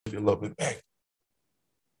a little bit back.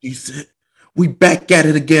 He said, "We back at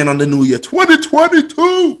it again on the new year,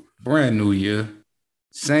 2022." Brand new year.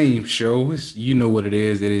 Same show. You know what it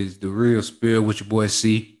is. It is the real spill with your boy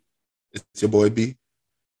C. It's your boy B.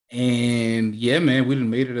 And yeah, man, we done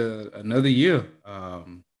made it another year.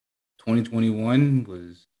 2021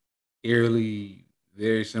 was eerily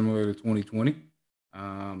very similar to 2020.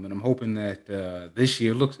 And I'm hoping that this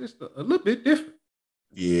year looks just a little bit different.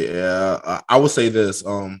 Yeah, I would say this.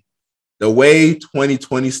 The way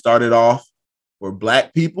 2020 started off for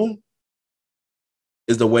Black people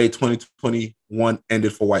is the way 2021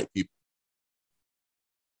 ended for white people.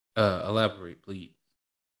 Elaborate, please.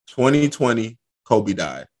 2020, Kobe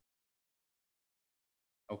died.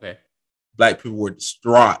 Okay. Black people were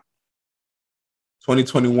distraught.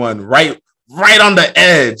 2021, right on the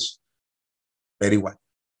edge. Betty White.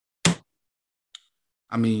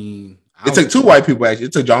 I mean, It took two white people actually.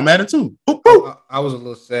 It took John Madden too. I was a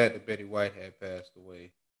little sad that Betty White had passed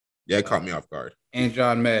away. Yeah, it caught me off guard. And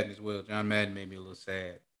John Madden as well. John Madden made me a little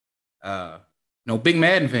sad. No big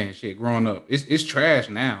Madden fan shit growing up. It's trash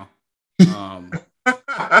now.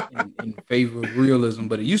 In favor of realism,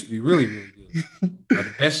 but it used to be really, really good.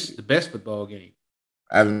 The best football game.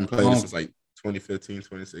 I haven't played it since like 2015,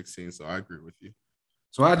 2016, so I agree with you.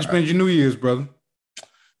 So how'd you spend your New Year's, brother?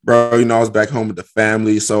 Bro, I was back home with the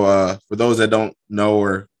family. So for those that don't know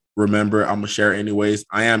or remember, I'm gonna share anyways.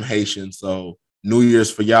 I am Haitian, so New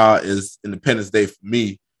Year's for y'all is Independence Day for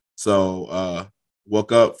me. So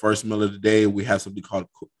woke up, first meal of the day, we have something called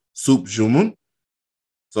soup jumun.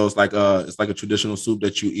 So it's like a traditional soup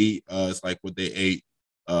that you eat. It's like what they ate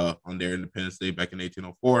on their Independence Day back in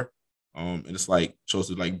 1804. And it's like supposed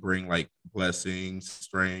to like bring like blessings,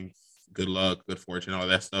 strength, good luck, good fortune, all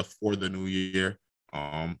that stuff for the new year.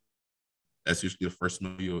 That's usually the first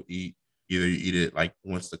meal you'll eat. Either you eat it like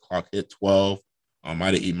once the clock hit 12. I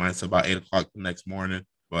might have eaten mine till about 8 o'clock the next morning,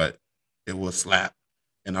 but it was slap.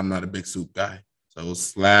 And I'm not a big soup guy. So it was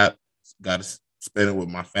slap. Got to spend it with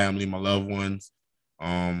my family, my loved ones.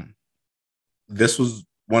 This was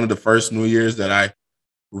one of the first New Year's that I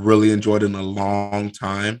really enjoyed in a long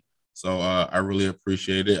time. So I really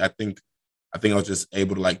appreciate it. I think I was just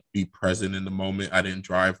able to like be present in the moment. I didn't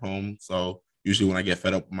drive home. So usually when I get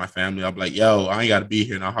fed up with my family, I'll be like, yo, I ain't got to be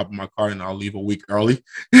here. And I'll hop in my car and I'll leave a week early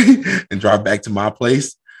and drive back to my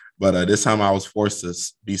place. But this time I was forced to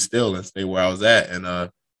be still and stay where I was at. And I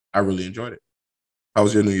really enjoyed it. How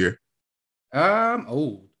was your New Year? I'm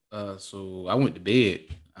old. So I went to bed.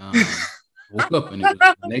 Woke up and it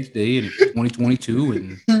was the next day and it was 2022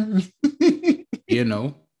 and you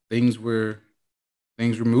know, things were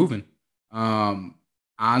moving.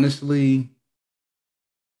 Honestly,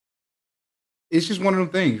 it's just one of them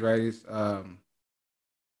things, right?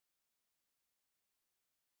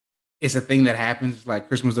 It's a thing that happens. Like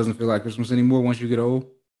Christmas doesn't feel like Christmas anymore once you get old,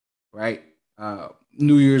 right?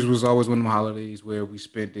 New Year's was always one of the holidays where we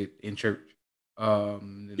spent it in church.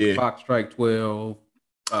 Then the clock strike 12.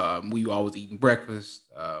 We always eating breakfast.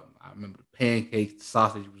 I remember the pancakes, the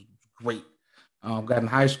sausage was great. Got in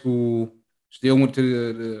high school, still went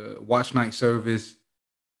to the watch night service.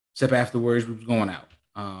 Except afterwards, we was going out.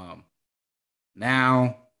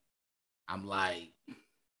 Now I'm like,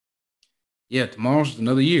 yeah, tomorrow's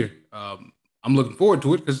another year. I'm looking forward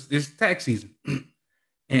to it because it's tax season,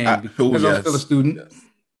 and because I'm still a student,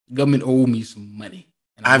 government owed me some money.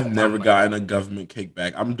 And I've never gotten a government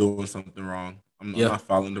kickback. I'm doing something wrong. I'm not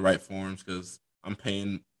following the right forms because I'm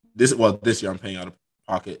paying this. Well, this year I'm paying out of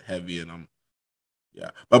pocket heavy, and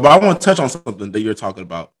But I want to touch on something that you're talking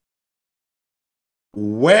about.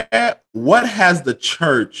 What has the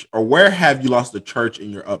church, or where have you lost the church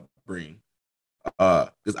in your upbringing?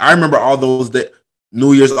 Because I remember all those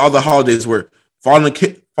New Year's, all the holidays were falling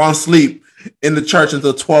asleep in the church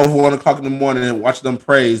until 12, 1 o'clock in the morning and watch them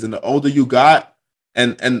praise. And the older you got,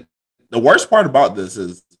 and the worst part about this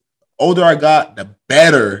is, older I got, the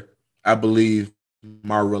better I believe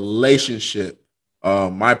my relationship,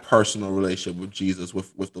 my personal relationship with Jesus,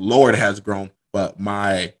 with the Lord has grown, but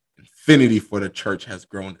my affinity for the church has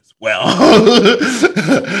grown as well.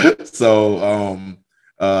 So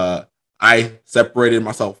I separated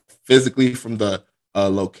myself physically from the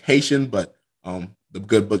location, but the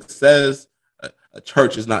good book says a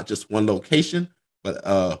church is not just one location,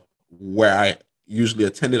 but where I usually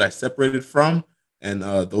attended, I separated from, and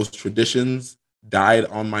those traditions died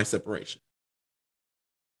on my separation.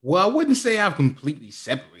 Well, I wouldn't say I've completely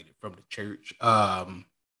separated from the church. I'm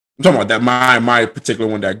talking about that my particular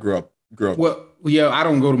one that I grew up. Well, yeah, I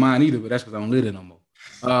don't go to mine either, but that's because I don't live there no more.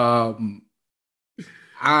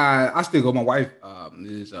 I still go. My wife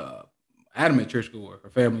is adamant church goer. Her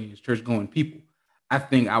family is church going people. I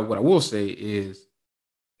think what I will say is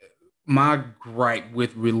my gripe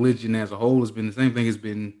with religion as a whole has been the same thing it's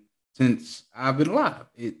been since I've been alive.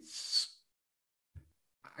 I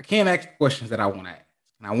can't ask questions that I want to ask,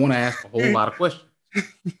 and I want to ask a whole lot of questions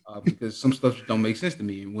because some stuff just don't make sense to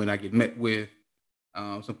me. And when I get met with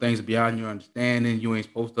some things are beyond your understanding, you ain't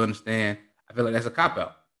supposed to understand, I feel like that's a cop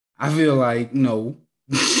out. I feel like no,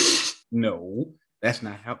 no, that's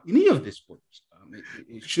not how any of this works.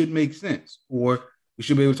 It should make sense, or we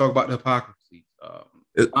should be able to talk about the hypocrisy.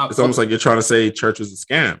 It's almost like you're trying to say church is a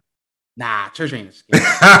scam. Nah, church ain't a scam.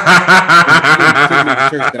 Particularly the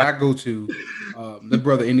church that I go to, the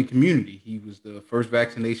brother in the community. He was the first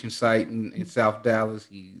vaccination site in South Dallas.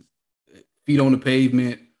 He's feet on the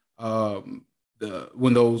pavement. When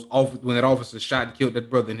that officer shot and killed that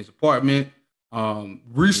brother in his apartment.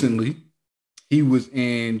 Recently, he was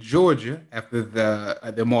in Georgia after the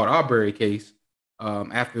Ahmaud Arbery case.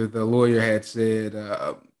 After the lawyer had said,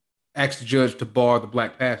 asked the judge to bar the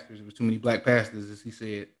black pastors. There was too many black pastors, as he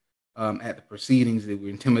said, at the proceedings. They were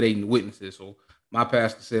intimidating the witnesses. So my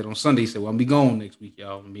pastor said on Sunday, he said, well, I'm going to be gone next week,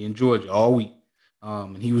 y'all. I'm going to be in Georgia all week.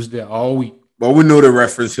 And he was there all week. Well, we knew the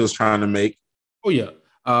reference he was trying to make. Oh, yeah.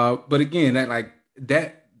 But again,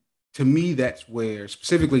 that to me, that's where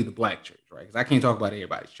specifically the black church, right? Because I can't talk about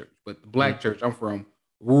everybody's church, but the black church, I'm from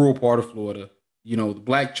rural part of Florida. You know, the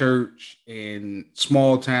black church in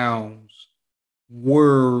small towns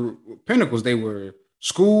were pinnacles. They were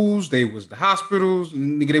schools, they was the hospitals,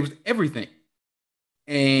 and they was everything.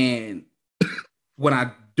 And when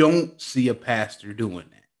I don't see a pastor doing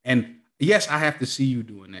that, and yes, I have to see you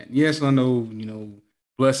doing that. Yes, I know,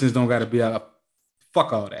 blessings don't got to be out.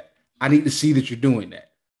 Fuck all that. I need to see that you're doing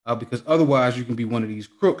that because otherwise you can be one of these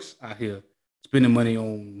crooks out here spending money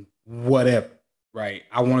on whatever, right?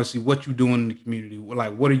 I want to see what you're doing in the community.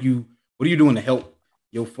 Like, what are you doing to help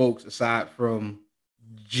your folks aside from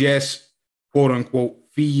just quote unquote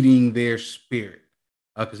feeding their spirit?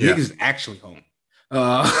 Because niggas is actually home.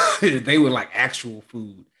 They would like actual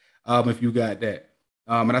food. If you got that,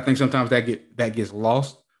 and I think sometimes that gets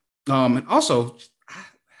lost. And also,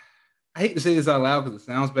 I hate to say this out loud because it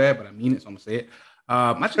sounds bad, but I mean it, so I'm gonna say it.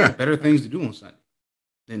 I just got better things to do on Sunday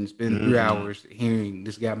than spend 3 hours hearing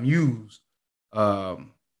this guy muse. And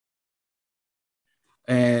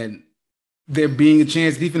there being a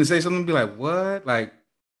chance that he's gonna say something and be like, what? Like,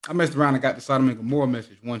 I messed around and got the Sodom and Gomorrah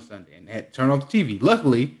message one Sunday and had to turn off the TV.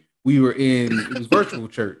 Luckily, it was virtual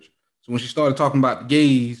church. So when she started talking about the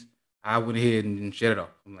gays, I went ahead and shut it off.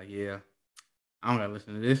 I'm like, yeah, I don't gotta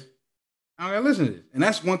listen to this. And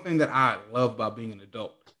that's one thing that I love about being an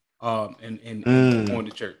adult and going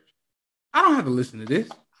to church. I don't have to listen to this.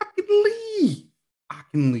 I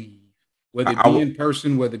can leave. Whether it be in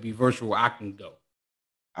person, whether it be virtual, I can go.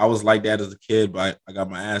 I was like that as a kid, but I got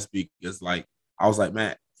my ass beat because I was like,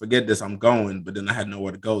 man, forget this, I'm going. But then I had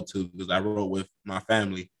nowhere to go to because I rode with my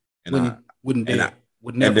family. And would never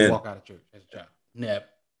walk out of church as a child. Never.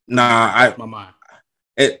 Nah, my mind.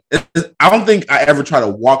 I don't think I ever try to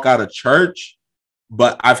walk out of church,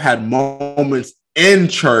 but I've had moments in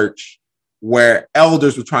church where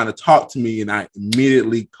elders were trying to talk to me and I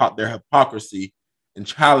immediately caught their hypocrisy and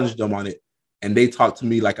challenged them on it. And they talked to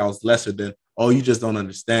me like I was lesser than, oh, you just don't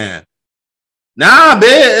understand. Nah,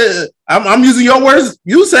 man, I'm using your words.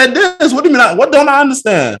 You said this. What do you mean? What don't I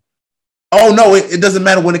understand? Oh, no, it doesn't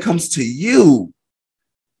matter when it comes to you.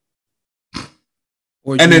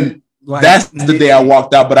 And then that's the day I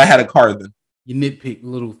walked out, but I had a car then. You nitpick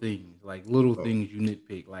little things, things you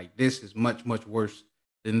nitpick. Like, this is much, much worse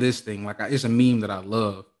than this thing. Like, it's a meme that I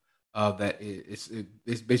love that it's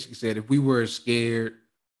basically said, if we were scared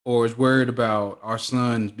or as worried about our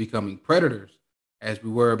sons becoming predators as we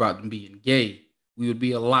were about them being gay, we would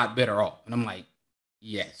be a lot better off. And I'm like,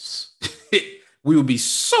 yes, we would be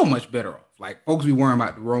so much better off. Like, folks be worrying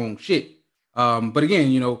about the wrong shit. But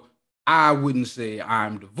again, I wouldn't say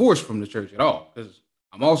I'm divorced from the church at all because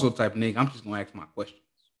I'm also the type of nigga, I'm just going to ask my questions.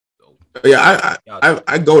 So, yeah,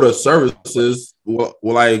 I go to services.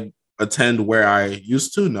 Will I attend where I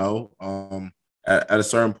used to? No. At a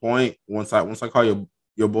certain point, once I call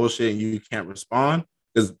your bullshit and you can't respond,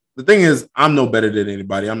 because the thing is, I'm no better than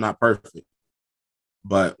anybody. I'm not perfect.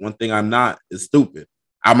 But one thing I'm not is stupid.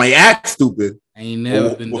 I may act stupid. I ain't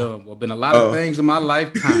never been dumb. Well, been a lot of things in my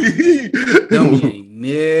lifetime. Dummy ain't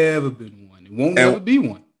never been one. It won't never be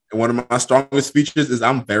one. And one of my strongest features is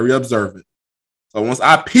I'm very observant. So once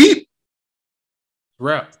I peep,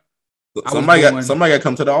 rap. Somebody got to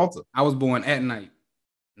come to the altar. I was born at night,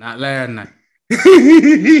 not last night. I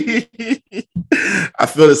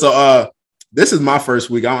feel it. So this is my first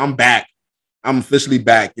week. I'm back. I'm officially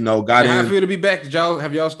back. Got How I in. feel to be back?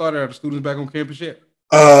 Have y'all started? Are the students back on campus yet?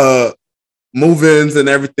 Move-ins and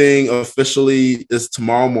everything officially is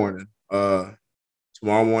tomorrow morning.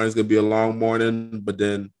 Tomorrow morning is gonna be a long morning, but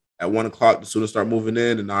then at 1 o'clock the students start moving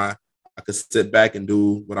in, and I could sit back and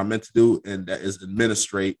do what I'm meant to do, and that is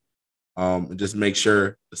administrate, and just make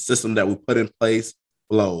sure the system that we put in place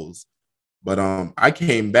flows. But I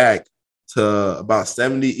came back to about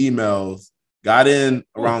 70 emails. Got in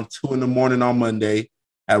around 2 a.m. on Monday.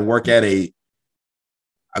 Had work at 8.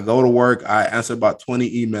 I go to work. I answer about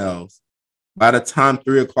 20 emails. By the time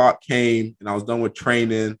 3 o'clock came and I was done with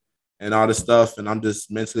training and all this stuff, and I'm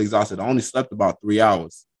just mentally exhausted. I only slept about 3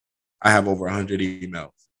 hours. I have over 100 emails.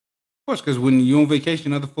 Of course, because when you're on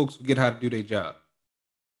vacation, other folks forget how to do their job.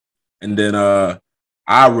 And then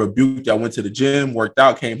I rebuked. I went to the gym, worked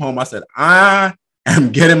out, came home. I said, I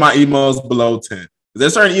am getting my emails below 10.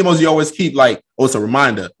 There's certain emails you always keep like, oh, it's a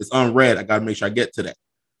reminder. It's unread. I got to make sure I get to that.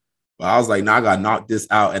 But I was like, nah, I got to knock this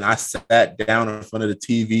out. And I sat down in front of the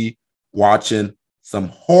TV watching some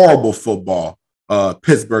horrible football,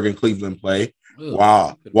 Pittsburgh and Cleveland play,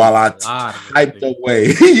 while I typed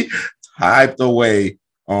away.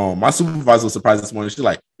 My supervisor was surprised this morning. She's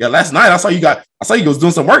like, yeah, last night I saw you was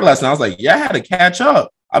doing some work last night. I was like, yeah, I had to catch up.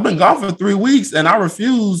 I've been gone for 3 weeks and I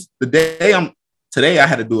refused today I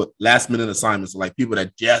had to do a last minute assignments. Like people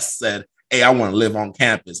that just said, hey, I want to live on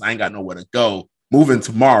campus. I ain't got nowhere to go. Moving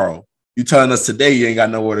tomorrow. You telling us today you ain't got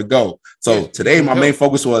nowhere to go. So today my main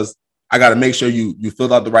focus was I got to make sure you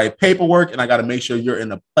filled out the right paperwork, and I got to make sure you're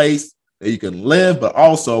in a place that you can live, but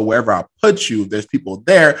also wherever I put you, if there's people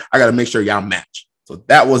there, I got to make sure y'all match. So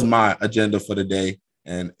that was my agenda for the day,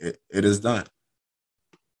 and it is done.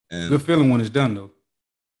 And good feeling when it's done, though.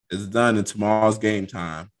 It's done, and tomorrow's game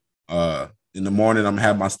time. In the morning, I'm going to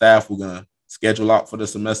have my staff. We're going to schedule out for the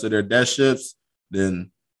semester their desk shifts.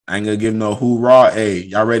 Then I ain't going to give no hoorah. Hey,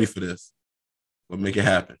 y'all ready for this? We'll make it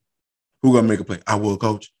happen. Who going to make a play? I will,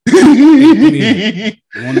 coach.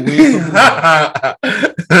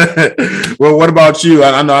 Well, what about you?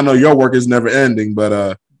 I know your work is never ending,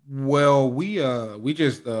 but well, we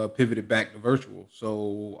just pivoted back to virtual.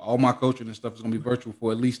 So all my coaching and stuff is going to be virtual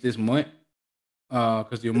for at least this month.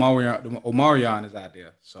 Because the Omarion is out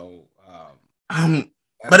there. So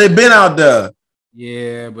but they've been out there.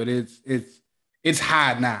 Yeah, but it's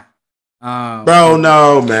high now. Bro,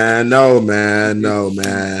 no, man.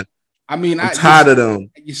 I mean, I'm tired of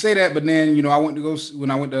them. You say that, but then I went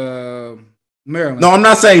to Maryland. No, I'm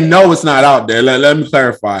not saying no, it's not out there. Let me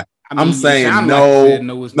clarify. I'm saying no.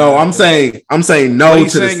 Like no, I'm saying no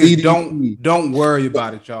to the CDC. Don't worry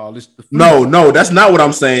about it, y'all. It's the no, that's not what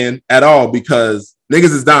I'm saying at all, because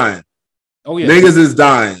niggas is dying. Oh yeah, niggas is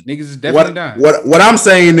dying. Niggas is definitely dying. What I'm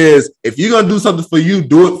saying is, if you're gonna do something for you,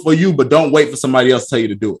 do it for you, but don't wait for somebody else to tell you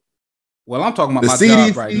to do it. Well, I'm talking about my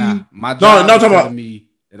job right now. My job is telling me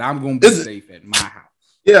that I'm gonna be safe at my house.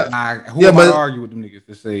 Yeah, who am I to argue with them niggas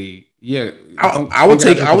to say, yeah? I would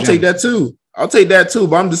take that too. I'll take that too.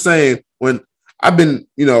 But I'm just saying, when I've been,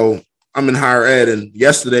 I'm in higher ed, and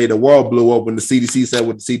yesterday the world blew up when the CDC said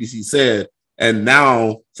what the CDC said, and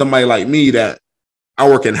now somebody like me that I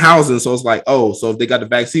work in housing, so it's like, oh, so if they got the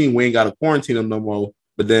vaccine, we ain't got to quarantine them no more.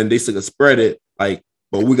 But then they still spread it, like,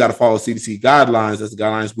 but we got to follow CDC guidelines. That's the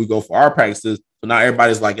guidelines we go for our practices. So now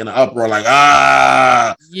everybody's like in an uproar, like,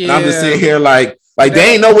 yeah. And I'm just sitting here like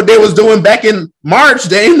they ain't know what they was doing back in March.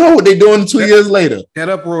 They ain't know what they doing 2 years later. That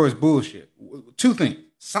uproar is bullshit. Two things.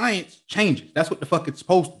 Science changes. That's what the fuck it's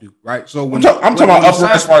supposed to do, right? So I'm talking about uproar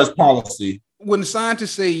as far as policy. When the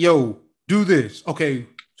scientists say, yo, do this. Okay,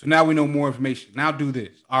 so now we know more information. Now do this.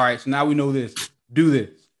 All right, so now we know this. Do this.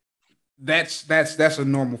 That's a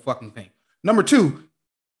normal fucking thing. Number two,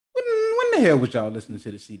 when the hell was y'all listening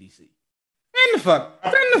to the CDC? When the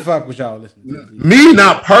fuck was y'all listening to the CDC? Me,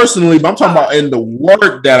 not personally, but I'm talking about in the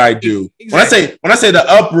work that I do. Exactly. When I say the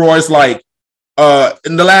uproar, it's like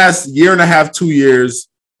in the last year and a half, 2 years,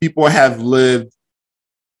 people have lived,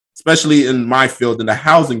 especially in my field, in the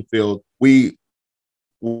housing field, we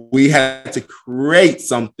had to create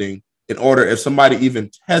something in order, if somebody even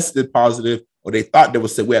tested positive or they thought they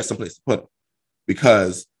was sick, we had someplace to put them.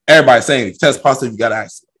 Because everybody's saying, if you test positive, you got to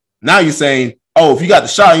isolate. Now you're saying, oh, if you got the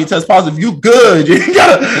shot and you test positive, you good. You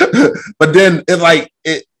gotta. But then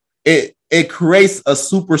it creates a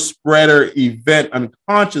super spreader event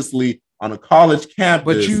unconsciously on a college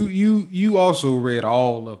campus. But you also read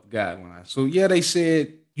all of the guidelines. So yeah, they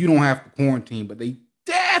said you don't have to quarantine, but they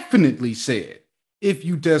definitely said if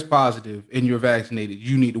you test positive and you're vaccinated,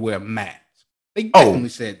 you need to wear a mask. They definitely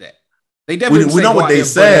said that. They definitely we know what they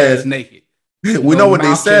said. Naked. We know what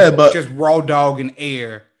they said, but just raw dog in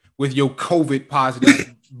air with your COVID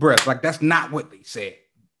positive breath. Like, that's not what they said.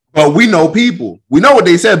 But we know people. We know what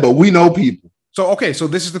they said, but we know people. So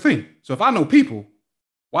this is the thing. So if I know people,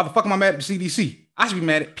 why the fuck am I mad at the CDC? I should be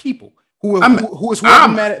mad at people who is who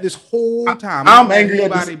I'm mad at this whole time. I'm angry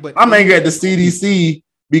at the CDC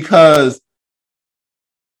because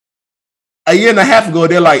a year and a half ago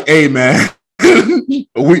they're like, "Hey man, we ain't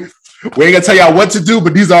gonna tell y'all what to do,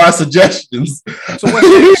 but these are our suggestions."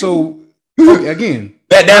 So again,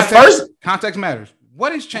 that first context matters.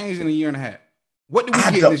 What has changed in a year and a half? What did we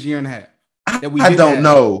get in this year and a half? I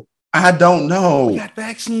don't know. We got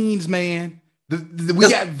vaccines, man. We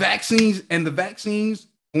got vaccines, and the vaccines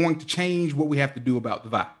going to change what we have to do about the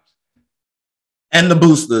virus. And the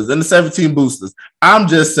boosters, and the 17 boosters. I'm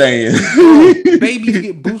just saying. Babies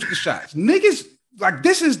get booster shots. Niggas, like,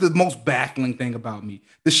 this is the most baffling thing about me.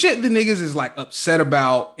 The shit the niggas is like upset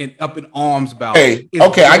about and up in arms about. Hey,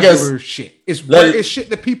 okay, I guess shit. It's shit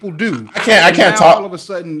that people do. I can't talk. All of a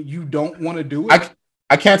sudden, you don't want to do it.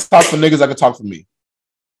 I can't talk for niggas. I can talk for me.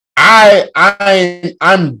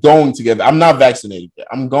 I'm going to get. I'm not vaccinated yet.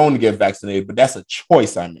 I'm going to get vaccinated, but that's a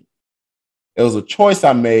choice I made. It was a choice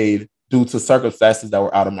I made due to circumstances that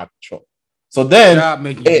were out of my control. So then, stop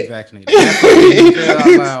making you get vaccinated. And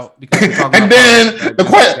then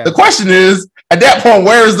the question is, at that point,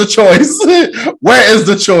 where is the choice? Where is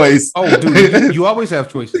the choice? Oh, dude, you always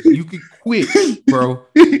have choices. You could quit, bro.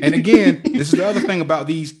 And again, this is the other thing about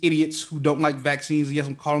these idiots who don't like vaccines. Yes,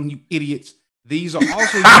 I'm calling you idiots. These are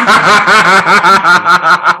also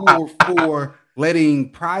for letting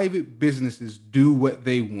private businesses do what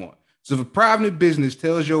they want. So if a private business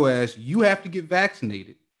tells your ass you have to get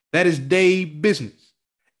vaccinated, that is their business.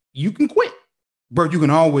 You can quit, bro. You can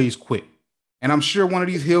always quit. And I'm sure one of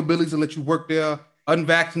these hillbillies will let you work there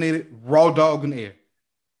unvaccinated, raw dog in the air.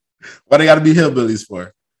 Why they got to be hillbillies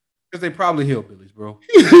for? Because they probably hillbillies, bro.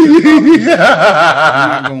 I'm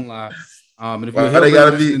not gonna lie. And if you're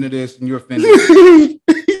listening to this and you're offended,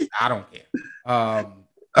 I don't care.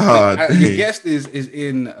 Your guest is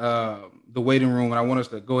in the waiting room, and I want us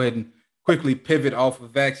to go ahead and quickly pivot off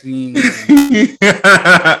of vaccines. For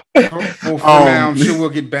now, I'm sure we'll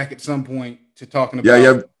get back at some point to talking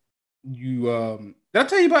about you. Did I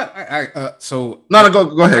tell you about? So no,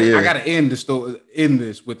 go ahead. I got to end this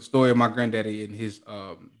with the story of my granddaddy and his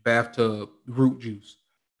bathtub root juice,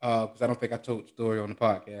 because I don't think I told the story on the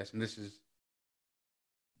podcast, and this is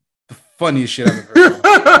the funniest shit I've ever heard.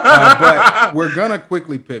 But we're gonna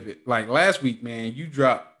quickly pivot. Like last week, man, you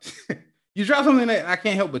dropped something that I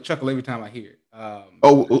can't help but chuckle every time I hear it. I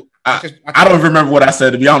don't remember what I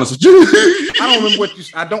said, to be honest with you.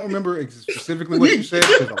 I don't remember specifically what you said,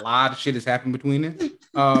 because a lot of shit has happened between it.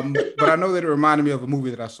 But I know that it reminded me of a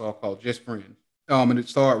movie that I saw called Just Friends. And it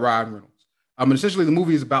starred Ryan Reynolds. And essentially the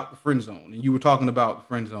movie is about the friend zone, and you were talking about the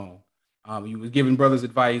friend zone. You were giving brothers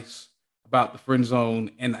advice about the friend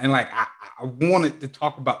zone, and like I wanted to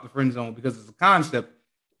talk about the friend zone because as a concept,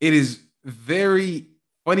 it is very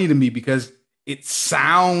funny to me because it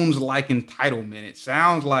sounds like entitlement. It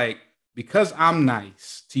sounds like, because I'm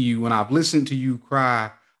nice to you and I've listened to you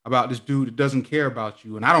cry about this dude that doesn't care about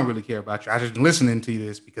you, and I don't really care about you. I just been listening to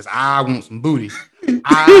this because I want some booty.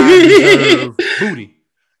 I deserve booty.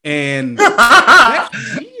 And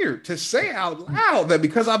that's weird to say out loud, that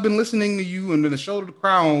because I've been listening to you and then the shoulder to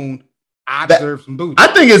cry on, I deserve some booty. I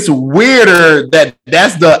think it's weirder that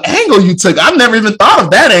that's the angle you took. I've never even thought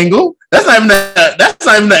of that angle. That's not even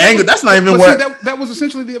the angle. That's not even what. That was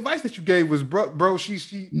essentially the advice that you gave was, bro. So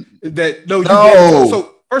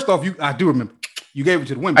first off, I do remember you gave it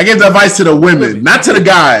to the women. I gave the advice to the women, not to the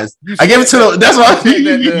guys. I gave it to the. That's why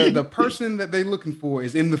the person that they're looking for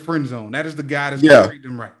is in the friend zone. That is the guy that's going to treat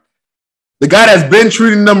them right. The guy that's been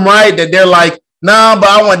treating them right. That they're like, nah, but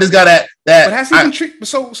I want this guy that. But has he been treating?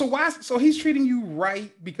 So why? So he's treating you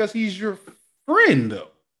right because he's your friend, though.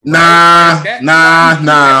 Nah.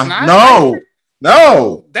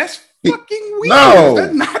 No. That's fucking weird. No.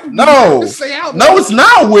 That's not weird to say out loud. No, it's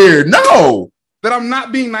not weird. No. That I'm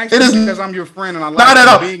not being nice to you because I'm your friend and I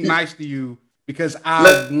like being nice to you because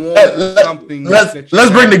I want something. Let's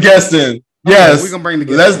bring the guest in. Yes. We're gonna bring the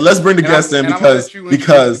guest in. Let's bring the guest in because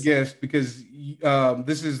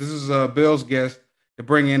this is Bill's guest to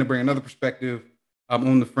bring another perspective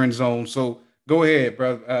on the friend zone. So go ahead,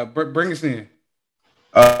 brother. Bring us in.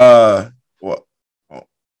 Well,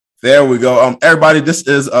 there we go. Everybody, this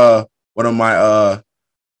is one of my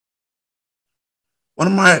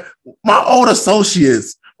old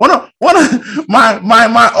associates. One of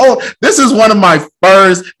my old. This is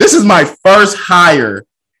my first hire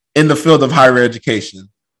in the field of higher education.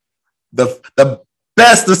 The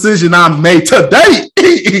best decision I made to date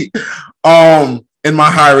in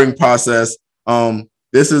my hiring process.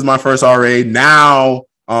 This is my first RA. Now,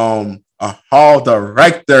 a hall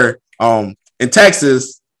director in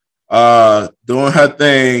Texas, doing her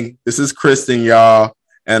thing. This is Kristen, y'all.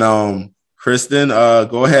 And Kristen,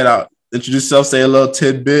 go ahead. Introduce yourself, say a little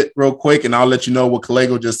tidbit real quick, and I'll let you know what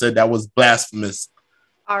Kalego just said. That was blasphemous.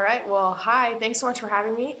 All right. Well, hi. Thanks so much for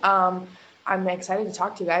having me. I'm excited to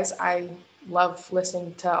talk to you guys. I love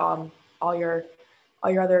listening to all your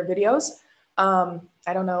other videos. I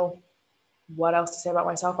don't know what else to say about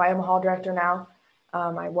myself. I am a hall director now.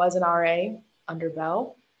 I was an RA under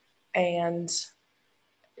Bell, and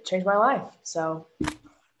it changed my life. So that's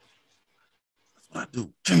what I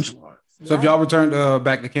do. Change lives. So if y'all returned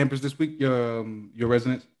back to campus this week, your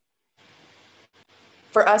residents?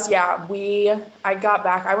 For us, yeah, I got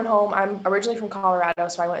back. I went home. I'm originally from Colorado,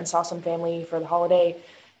 so I went and saw some family for the holiday,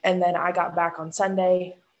 and then I got back on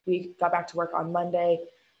Sunday. We got back to work on Monday.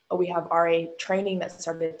 We have RA training that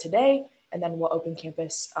started today, and then we'll open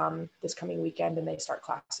campus this coming weekend, and they start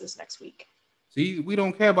classes next week. See, we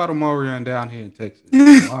don't care about Omarion down here in Texas.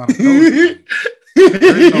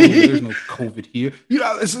 There's no COVID here. You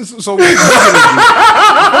know, so like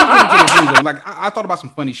I thought about some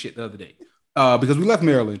funny shit the other day because we left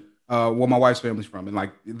Maryland, where my wife's family's from, and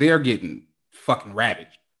like they're getting fucking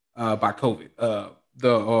ravaged by COVID,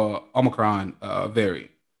 the Omicron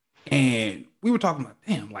variant, and we were talking about,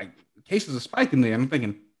 damn, like cases are spiking there. And I'm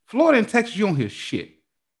thinking, Florida and Texas, you don't hear shit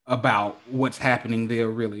about what's happening there.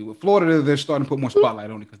 Really, with Florida, they're starting to put more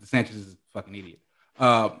spotlight on it because DeSantis is a fucking idiot.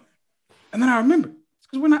 And then I remember, it's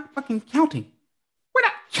because we're not fucking counting. We're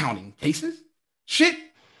not counting cases. Shit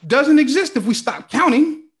doesn't exist if we stop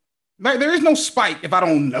counting. Like, there is no spike if I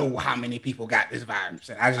don't know how many people got this virus.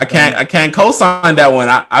 I can't co-sign that one.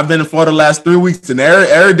 I've been in Florida the last 3 weeks, and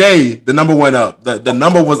every day the number went up. The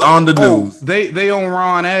number was on the news. They on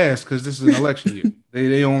Ron ass because this is an election year.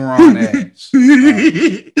 They on Ron ass.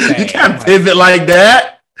 You can't pivot like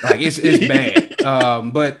that. Like it's bad.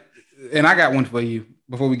 But I got one for you.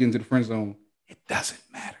 Before we get into the friend zone, it doesn't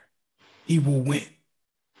matter. He will win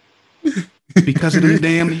because of them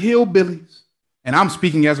damn hillbillies. And I'm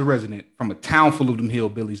speaking as a resident from a town full of them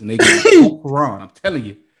hillbillies, and they get Quran. I'm telling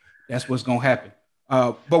you, that's what's gonna happen.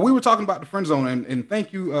 But we were talking about the friend zone, and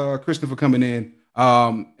thank you, Kristen, for coming in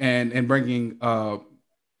and bringing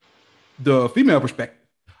the female perspective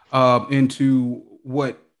into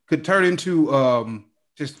what could turn into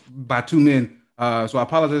just by two men. So I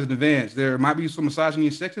apologize in advance. There might be some misogyny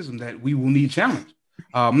and sexism that we will need challenged.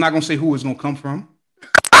 I'm not going to say who it's going to come from.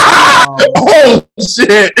 Oh,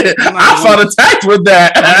 shit. I saw the text with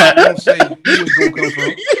that. I'm not going to say who it's going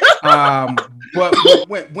to come from.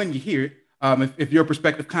 But when you hear it, if your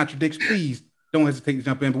perspective contradicts, please don't hesitate to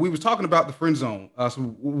jump in. But we was talking about the friend zone. So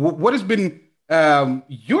what has been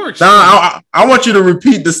your experience? I want you to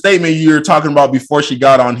repeat the statement you were talking about before she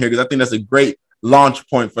got on here, because I think that's a great launch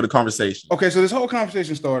point for the conversation. Okay, so this whole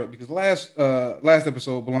conversation started because last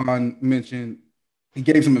episode, Blonde mentioned he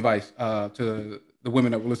gave some advice to the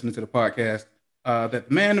women that were listening to the podcast that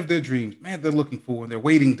the man of their dreams, man they're looking for, and they're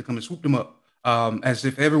waiting to come and swoop them up, as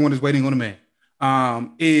if everyone is waiting on a man,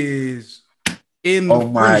 is in the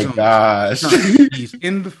friend zone. Gosh. He's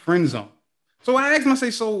in the friend zone. So I asked him, I say,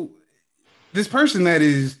 so this person that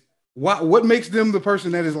is, what makes them the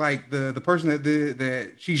person that is like the person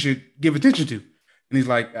that she should give attention to? And he's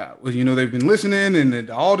like, well, you know, they've been listening and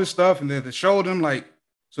all this stuff, and they showed them like,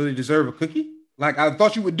 so they deserve a cookie. Like, I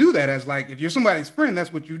thought you would do that as like, if you're somebody's friend,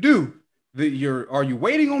 that's what you do. Are you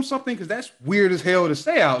waiting on something? Because that's weird as hell to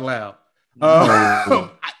say out loud. I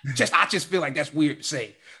just feel like that's weird to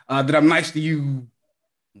say. That I'm nice to you,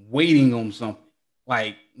 waiting on something,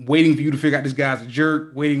 like waiting for you to figure out this guy's a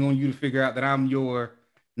jerk, waiting on you to figure out that I'm your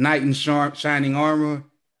knight in shining armor.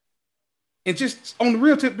 And just on the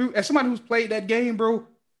real tip, dude, as somebody who's played that game, bro,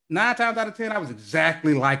 9 times out of 10, I was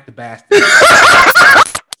exactly like the bastard.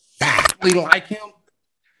 Exactly like him.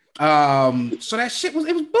 So that shit was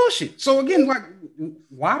bullshit. So again, like,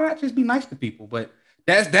 why do I just be nice to people? But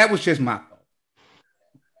that was just my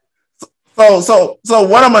thought. So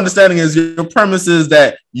what I'm understanding is your premise is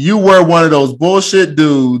that you were one of those bullshit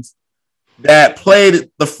dudes that played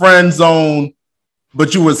the friend zone,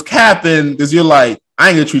 but you was capping because you're like, I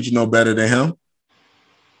ain't gonna treat you no better than him.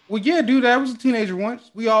 Well, yeah, dude, I was a teenager once.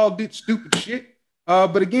 We all did stupid shit.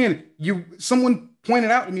 But again, someone pointed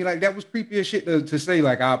out to me like that was creepy as shit to say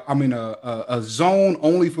like I'm in a zone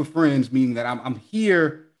only for friends, meaning that I'm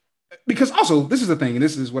here because also this is the thing, and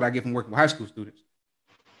this is what I get from working with high school students.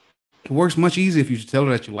 It works much easier if you tell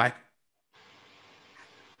her that you like her.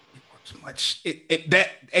 It works much.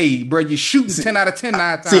 Hey, bro, you're shooting 10 out of 10, 9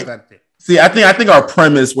 times out of 10. See, I think our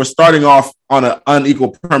premise, we're starting off on an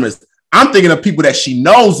unequal premise. I'm thinking of people that she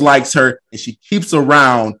knows likes her and she keeps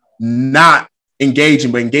around, not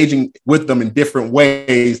engaging, but engaging with them in different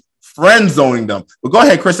ways, friend zoning them. But go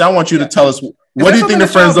ahead, Kristen. I want you to tell us, what do you think the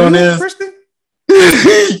friend zone is? Kristen?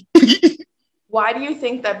 Why do you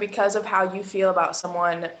think that because of how you feel about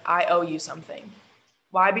someone, I owe you something?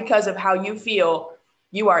 Why? Because of how you feel,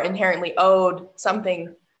 you are inherently owed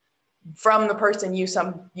something from the person you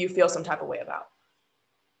feel some type of way about.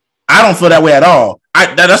 I don't feel that way at all.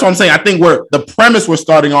 That's what I'm saying. I think the premise we're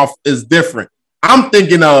starting off is different. I'm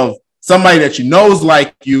thinking of somebody that you know is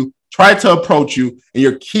like you, try to approach you, and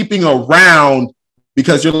you're keeping around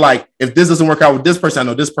because you're like, if this doesn't work out with this person, I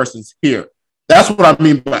know this person's here. That's what I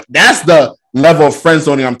mean. But that's the level of friend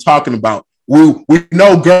zoning I'm talking about. We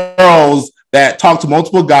know girls that talk to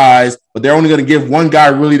multiple guys, but they're only going to give one guy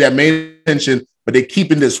really that main attention, but they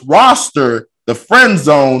keep in this roster, the friend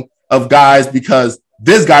zone of guys, because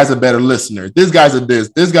this guy's a better listener. This guy's a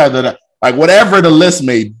this guy's a, like whatever the list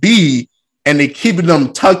may be, and they keeping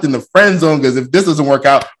them tucked in the friend zone because if this doesn't work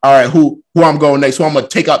out, all right, who I'm going next? Who I'm going to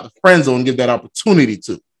take out the friend zone and give that opportunity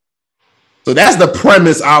to. So that's the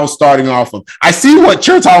premise I was starting off of. I see what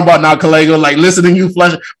you're talking about now, Kalego, like listening you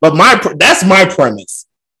flesh, but that's my premise.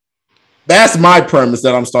 That's my premise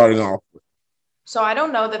that I'm starting off with. So I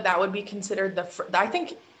don't know that would be considered I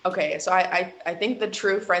think, okay, so I think the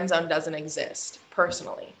true friend zone doesn't exist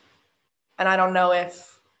personally. And I don't know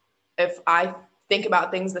if I think about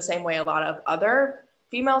things the same way a lot of other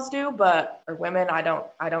females do, or women, I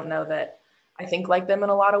don't know that I think like them in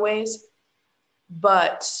a lot of ways.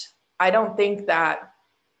 But I don't think that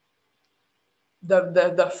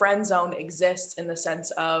the friend zone exists in the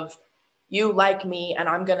sense of you like me and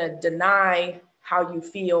I'm going to deny how you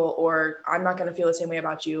feel, or I'm not going to feel the same way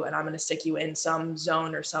about you and I'm going to stick you in some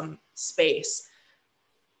zone or some space.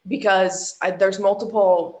 Because there's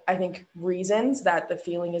multiple, I think, reasons that the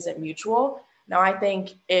feeling isn't mutual. Now, I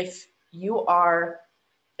think if you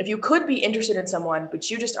could be interested in someone, but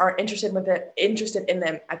you just aren't interested in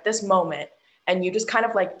them at this moment, and you just kind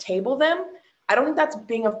of like table them, I don't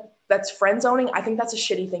think that's friend zoning. I think that's a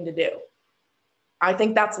shitty thing to do. I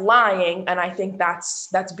think that's lying, and I think that's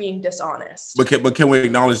being dishonest. But can we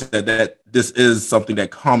acknowledge that this is something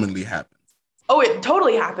that commonly happens? Oh, it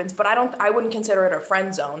totally happens, but I wouldn't consider it a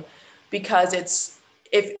friend zone, because it's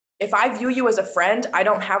if I view you as a friend, I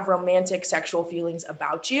don't have romantic sexual feelings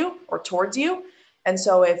about you or towards you, and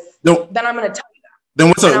so then I'm going to tell you that. Then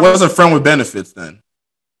what's a friend with benefits then?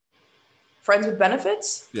 Friends with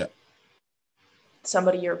benefits? Yeah.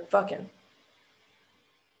 Somebody you're fucking.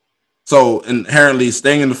 So inherently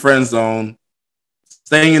staying in the friend zone,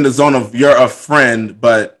 staying in the zone of you're a friend,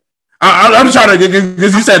 but I'm just trying to,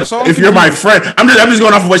 because you said if you're my friend, I'm just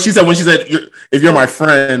going off of what she said when she said if you're my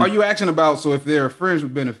friend. Are you asking about if they're friends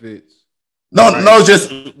with benefits? No, right? No, just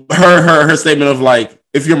her statement of like,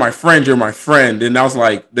 if you're my friend, you're my friend, and I was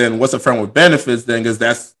like, then what's a friend with benefits then? Because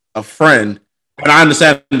that's a friend, and I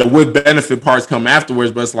understand the with benefit parts come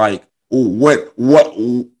afterwards, but it's like, what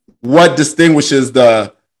distinguishes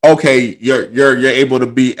the okay, you're able to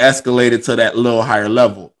be escalated to that little higher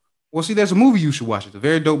level. Well, see, there's a movie you should watch. It's a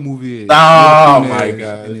very dope movie. Oh my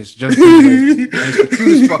god! And it's just and it's the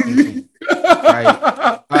cutest fucking thing,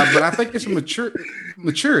 right? But I think it's a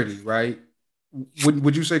maturity, right?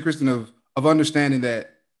 Would you say, Kristen, of understanding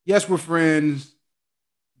that yes, we're friends,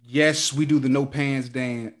 yes, we do the no pants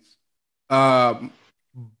dance,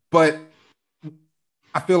 but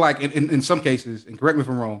I feel like in some cases, and correct me if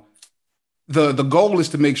I'm wrong, the goal is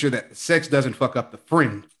to make sure that sex doesn't fuck up the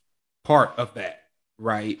friend part of that,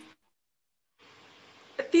 right?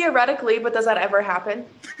 Theoretically, but does that ever happen?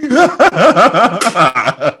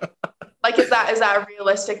 Like, is that a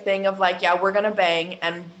realistic thing of like, yeah, we're gonna bang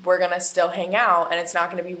and we're gonna still hang out and it's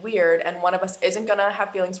not gonna be weird and one of us isn't gonna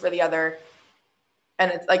have feelings for the other,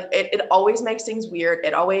 and it's like it always makes things weird.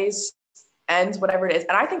 It always ends whatever it is,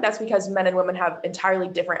 and I think that's because men and women have entirely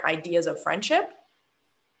different ideas of friendship,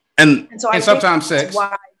 and so I sometimes think sex.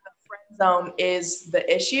 Why the friend zone is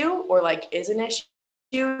the issue, or like is an issue,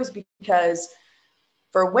 is because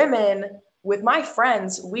for women, with my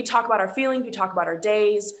friends, we talk about our feelings, we talk about our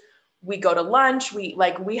days, we go to lunch, we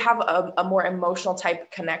have a more emotional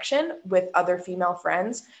type connection with other female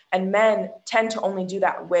friends, and men tend to only do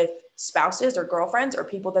that with spouses or girlfriends or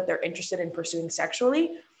people that they're interested in pursuing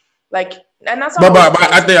sexually. Like, and that's all. But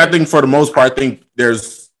I think for the most part, I think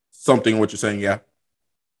there's something in what you're saying, yeah.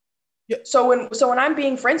 So when I'm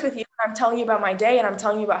being friends with you, I'm telling you about my day and I'm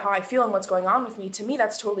telling you about how I feel and what's going on with me, to me,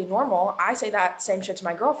 that's totally normal. I say that same shit to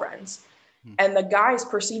my girlfriends. And the guys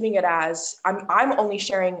perceiving it as I'm only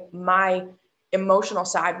sharing my emotional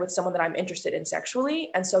side with someone that I'm interested in sexually.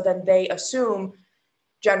 And so then they assume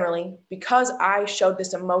generally, because I showed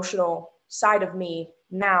this emotional side of me,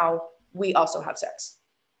 now we also have sex.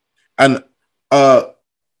 And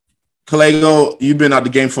Kalego, you've been out the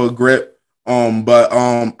game for a grip. But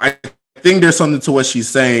I think there's something to what she's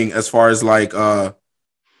saying as far as like the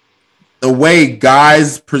way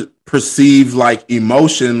guys perceive like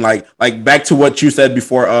emotion, like back to what you said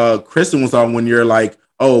before. Kristen was on when you're like,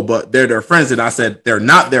 oh, but they're their friends, and I said they're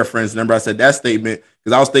not their friends. Remember, I said that statement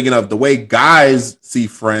because I was thinking of the way guys see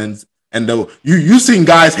friends, and though you seen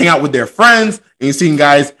guys hang out with their friends, and you seen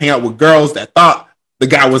guys hang out with girls that thought the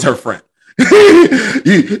guy was her friend.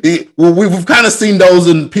 Well, we've kind of seen those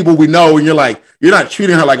in people we know, and you're like, you're not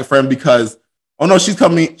treating her like a friend because, oh no, she's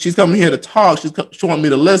coming here to talk. She want me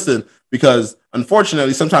to listen because,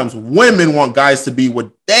 unfortunately, sometimes women want guys to be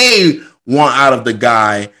what they want out of the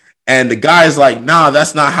guy, and the guy's like, nah,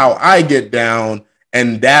 that's not how I get down,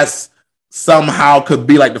 and that's somehow could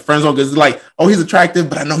be like the friend zone because it's like, oh, he's attractive,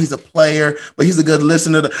 but I know he's a player, but he's a good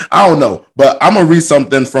listener. I don't know, but I'm gonna read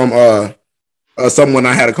something from someone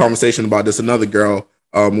I had a conversation about this, another girl.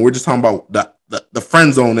 We're just talking about the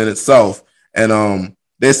friend zone in itself. And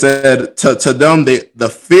they said to them, the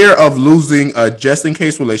fear of losing a just in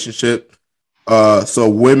case relationship. So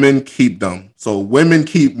women keep them. So women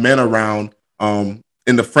keep men around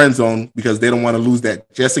in the friend zone because they don't want to lose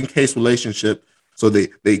that just in case relationship. So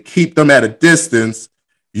they keep them at a distance,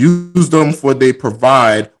 use them for they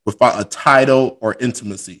provide without a title or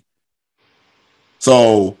intimacy.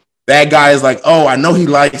 So that guy is like, oh, I know he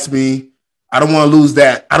likes me. I don't want to lose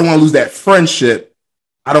that. I don't want to lose that friendship.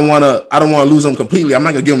 I don't want to lose him completely. I'm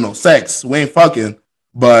not gonna give him no sex. We ain't fucking,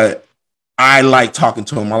 but I like talking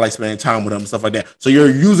to him. I like spending time with him and stuff like that. So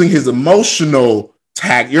you're using his emotional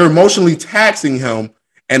you're emotionally taxing him,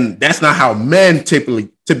 and that's not how men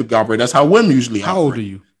typically operate. That's how women usually operate. How old are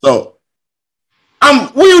you? So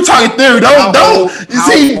we were talking theory.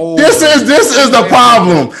 This is the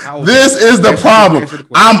problem. This is the problem.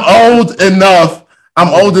 I'm old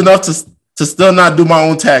enough. To still not do my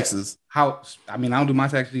own taxes. I don't do my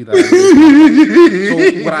taxes either.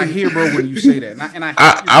 So what I hear, bro, when you say that,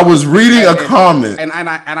 I was reading a comment, and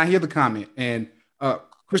I hear the comment, and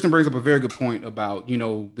Kristen brings up a very good point about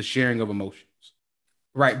the sharing of emotions,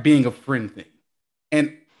 right? Being a friend thing,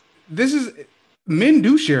 and men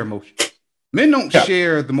do share emotions. Men don't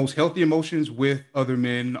share the most healthy emotions with other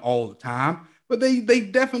men all the time, but they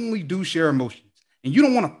definitely do share emotions. And you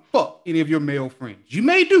don't want to fuck any of your male friends. You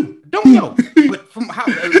may do, don't know. But from what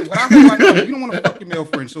I heard right now, you don't want to fuck your male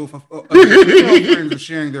friends. So if male friends are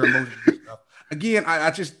sharing their emotions and stuff, again,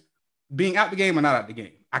 I just being out the game or not out the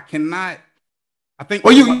game. I cannot. I think.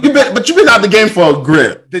 Well, you've been out the game for a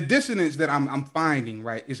grip. The dissonance that I'm finding,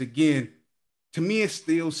 right, is again, to me, it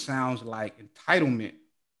still sounds like entitlement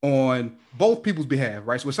on both people's behalf,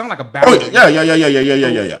 right? So it sounds like a battle. Oh,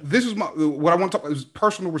 yeah. This is what I want to talk about is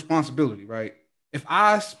personal responsibility, right? If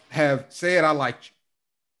I have said I liked you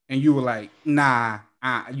and you were like, nah,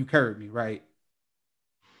 you curved me, right?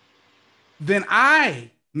 Then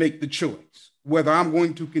I make the choice whether I'm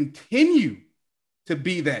going to continue to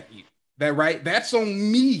be that right? That's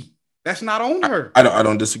on me. That's not on her. I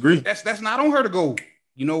don't disagree. That's not on her to go,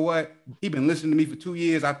 you know what? He been listening to me for 2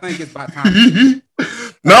 years. I think it's about time.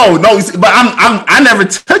 No, but I never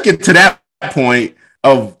took it to that point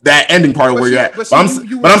of that ending part where you're at. But I'm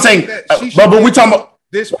saying, but we're talking about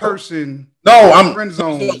this person. No, I'm friend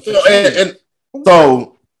zone.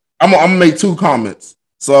 So I'm gonna make two comments.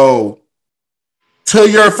 So to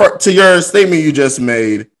your statement you just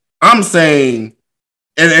made, I'm saying,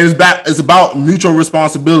 and it's about mutual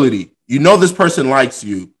responsibility. You know this person likes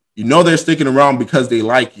you. You know they're sticking around because they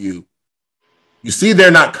like you. You see they're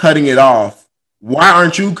not cutting it off. Why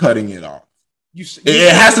aren't you cutting it off?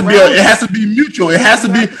 It has to be mutual. It has to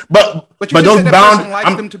be, but those boundaries.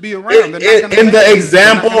 Like them to be around. In the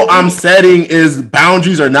example I'm setting is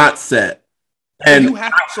boundaries are not set, and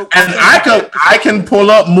I can pull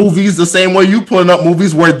up movies the same way you pulling up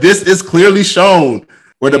movies where this is clearly shown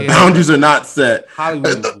where the boundaries are not set.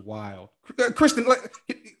 Hollywood is wild. Kristen,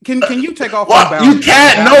 can you take off? Well, you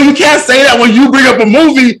can't. No, you can't say that when you bring up a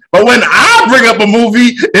movie. But when I bring up a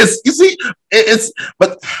movie, it's.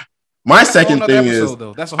 But my second thing is,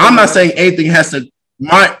 I'm not saying anything has to.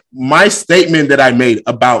 My statement that I made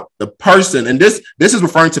about the person, and this is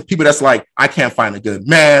referring to people that's like, I can't find a good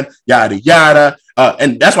man, yada yada,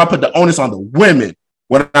 and that's why I put the onus on the women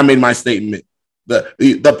when I made my statement.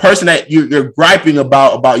 The person that you're griping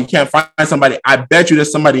about you can't find somebody. I bet you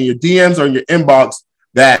there's somebody in your DMs or in your inbox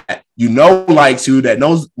that likes you, that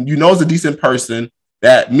knows is a decent person,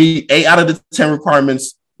 that meet 8 out of the 10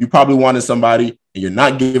 requirements you probably wanted somebody, and you're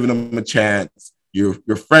not giving them a chance. You're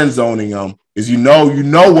friend zoning them, is you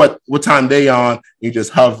know what time they on. You're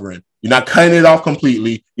just hovering. You're not cutting it off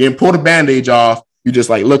completely. You didn't pull the bandage off. You're just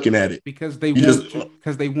like looking at it because they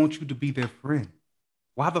want you to be their friend.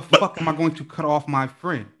 Why the fuck am I going to cut off my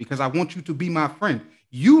friend? Because I want you to be my friend.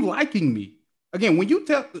 You liking me. Again, when you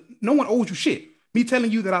tell, no one owes you shit. Me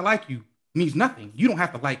telling you that I like you means nothing. You don't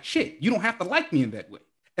have to like shit. You don't have to like me in that way.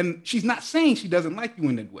 And she's not saying she doesn't like you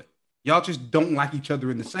in that way. Y'all just don't like each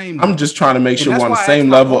other in the same way. I'm just trying to make sure we're on the same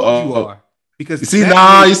level of you are. Because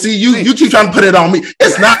you keep trying to put it on me.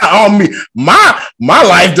 It's not on me. My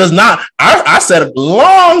life does not. I said a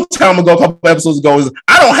long time ago, a couple episodes ago, is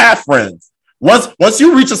I don't have friends. Once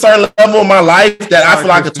you reach a certain level in my life that I feel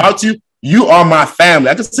like I can talk to you, you are my family.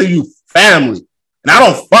 I consider you family. And I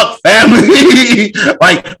don't fuck family.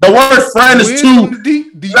 Like the word friend is too.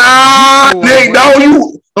 Nah, Nick,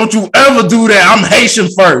 don't you ever do that. I'm Haitian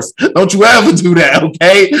first. Don't you ever do that,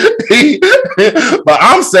 okay? But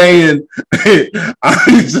I'm saying,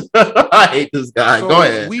 I hate this guy. So go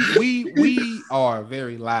ahead. We are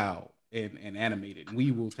very loud and animated.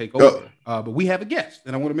 We will take over. But we have a guest,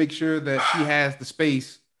 and I want to make sure that she has the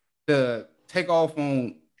space to take off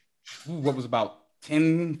on what was about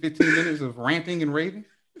 10, 15 minutes of ranting and raving.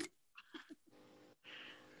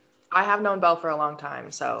 I have known Belle for a long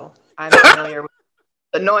time, so I'm familiar with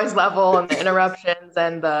the noise level and the interruptions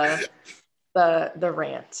and the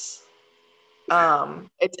rants.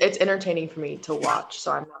 It's entertaining for me to watch,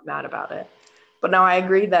 so I'm not mad about it. But now I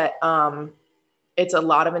agree that it's a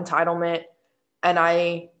lot of entitlement, and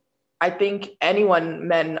I think anyone,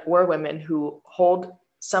 men or women, who hold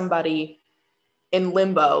somebody in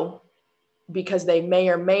limbo because they may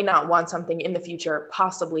or may not want something in the future,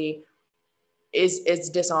 possibly is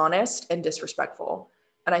dishonest and disrespectful.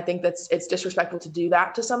 And I think it's disrespectful to do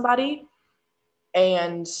that to somebody.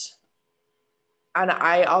 And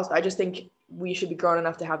I just think we should be grown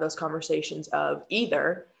enough to have those conversations of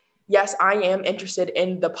either, yes, I am interested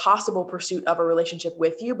in the possible pursuit of a relationship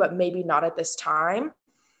with you, but maybe not at this time.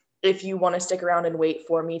 If you want to stick around and wait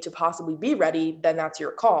for me to possibly be ready, then that's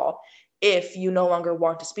your call. If you no longer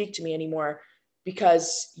want to speak to me anymore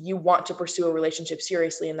because you want to pursue a relationship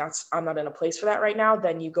seriously, and I'm not in a place for that right now,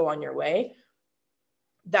 then you go on your way.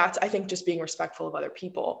 That's, I think, just being respectful of other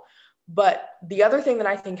people. But the other thing that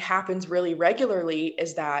I think happens really regularly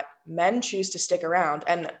is that men choose to stick around.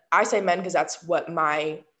 And I say men because that's what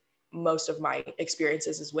most of my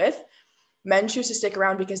experiences is with. Men choose to stick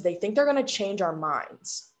around because they think they're going to change our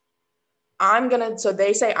minds. So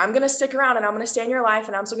they say, I'm going to stick around and I'm going to stay in your life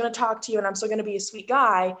and I'm still going to talk to you and I'm still going to be a sweet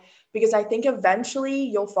guy because I think eventually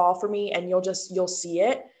you'll fall for me and you'll see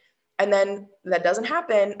it. And then that doesn't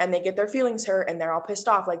happen and they get their feelings hurt and they're all pissed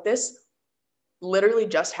off. Like this literally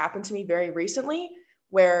just happened to me very recently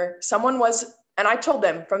where someone was, and I told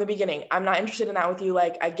them from the beginning, I'm not interested in that with you.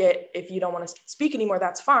 Like, I get if you don't want to speak anymore,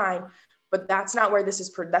 that's fine. But that's not where this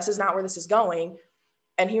is not where this is going.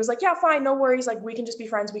 And he was like, yeah, fine, no worries. Like, we can just be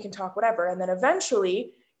friends. We can talk, whatever. And then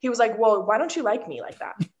eventually he was like, well, why don't you like me like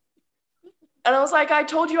that? And I was like, I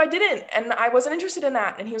told you I didn't. And I wasn't interested in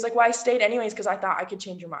that. And he was like, well, I stayed anyways because I thought I could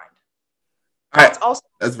change your mind.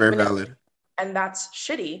 That's very valid. And that's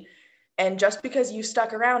shitty. And just because you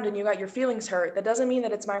stuck around and you got your feelings hurt, that doesn't mean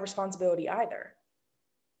that it's my responsibility either.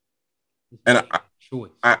 And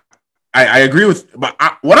I agree with, but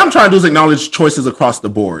what I'm trying to do is acknowledge choices across the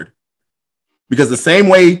board. Because the same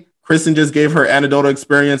way Kristen just gave her anecdotal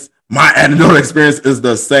experience, my anecdotal experience is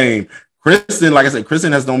the same. Kristen, like I said,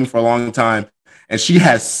 Kristen has known me for a long time, and she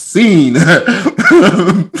has seen some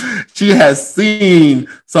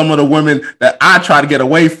of the women that I try to get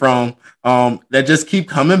away from that just keep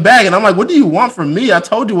coming back. And I'm like, what do you want from me? I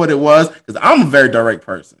told you what it was because I'm a very direct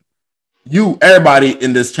person. Everybody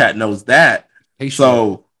in this chat knows that. Hey,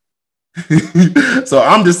 so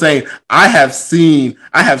I'm just saying, I have seen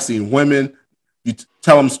women. You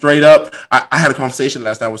tell them straight up. I had a conversation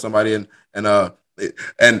last night with somebody,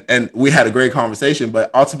 and we had a great conversation. But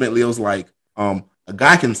ultimately, it was like a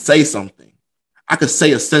guy can say something. I could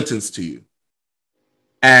say a sentence to you,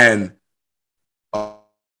 and a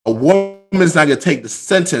woman's not gonna take the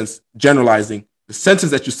sentence, generalizing the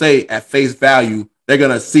sentence that you say at face value. They're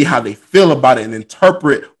gonna see how they feel about it and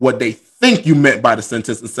interpret what they think you meant by the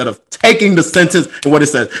sentence instead of taking the sentence and what it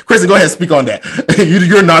says. Kristen, go ahead, speak on that.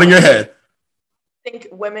 You're nodding your head. I think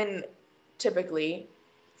women typically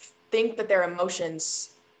think that their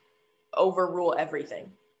emotions overrule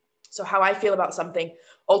everything. So how I feel about something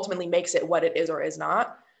ultimately makes it what it is or is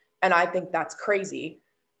not. And I think that's crazy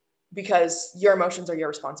because your emotions are your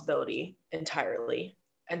responsibility entirely.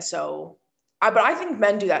 And so, but I think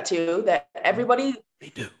men do that too, that everybody, they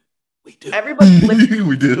do. We do. Everybody lives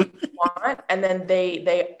we do. Want, and then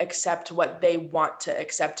they accept what they want to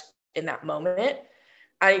accept in that moment.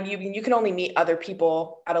 You can only meet other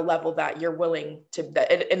people at a level that you're willing to,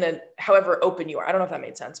 that in a however open you are. I don't know if that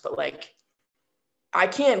made sense, but like I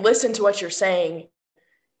can't listen to what you're saying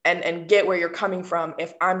and get where you're coming from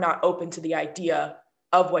if I'm not open to the idea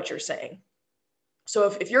of what you're saying.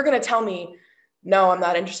 So if you're going to tell me, no, I'm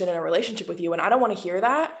not interested in a relationship with you, and I don't want to hear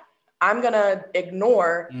that, I'm going to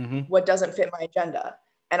ignore what doesn't fit my agenda.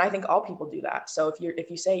 And I think all people do that. So if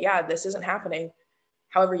you say, yeah, this isn't happening,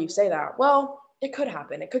 however you say that, well, it could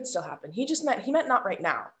happen. It could still happen. He meant not right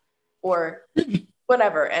now or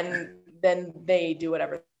whatever. And then they do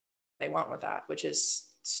whatever they want with that, which is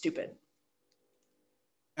stupid.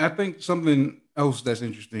 I think something else that's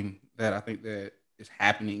interesting that I think that is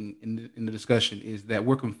happening in the discussion is that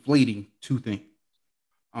we're conflating two things.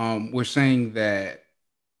 We're saying that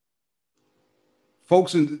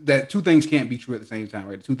that two things can't be true at the same time,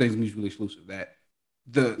 right? The two things are mutually exclusive. That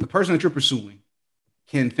the person that you're pursuing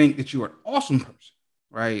can think that you're an awesome person,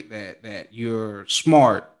 right? That you're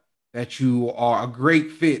smart, that you are a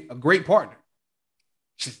great fit, a great partner.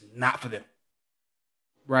 It's just not for them,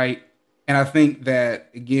 right? And I think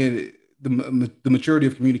that again, the maturity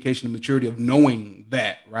of communication, the maturity of knowing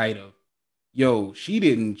that, right? Of yo, she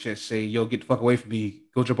didn't just say, yo, get the fuck away from me,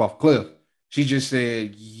 go jump off a cliff. She just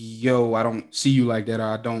said, yo, I don't see you like that, or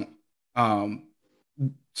I don't um,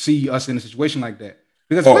 see us in a situation like that.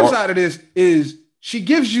 Because the flip side of this is she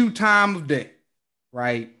gives you time of day,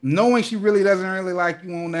 right? Knowing she really doesn't really like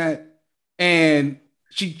you on that, and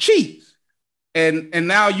she cheats. And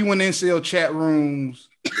now you in incel chat rooms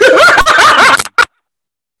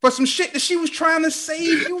for some shit that she was trying to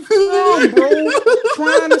save you from,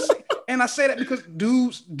 bro. And I say that because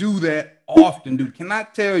dudes do that often, dude. Can I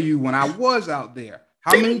tell you when I was out there,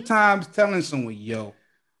 how many times telling someone, yo,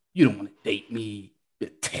 you don't want to date me. You're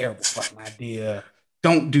a terrible fucking idea.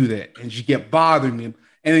 Don't do that. And you get bothering them.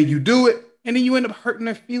 And then you do it, and then you end up hurting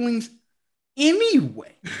their feelings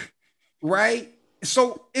anyway. Right?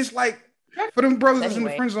 So it's like for them brothers that's in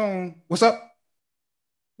the friend zone, what's up?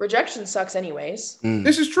 Rejection sucks anyways.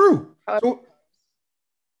 This is true. So,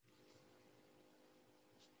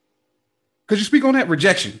 could you speak on that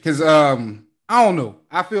rejection? Because I don't know.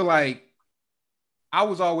 I feel like I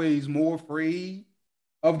was always more afraid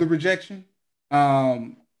of the rejection.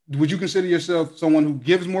 Would you consider yourself someone who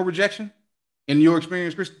gives more rejection in your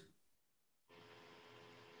experience, Kristen?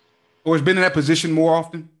 Or has been in that position more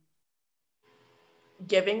often?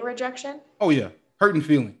 Giving rejection? Oh yeah, hurting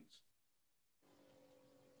feelings.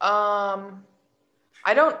 I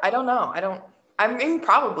don't know. I mean,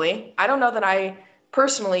 probably. I don't know that I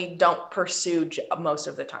personally don't pursue most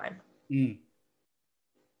of the time.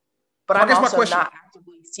 But so I'm also not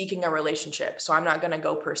actively seeking a relationship. So I'm not going to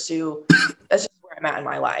go pursue. That's just where I'm at in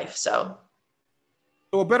my life. So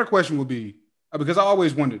a better question would be, because I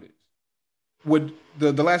always wondered this, would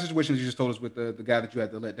the last situations you just told us with the guy that you had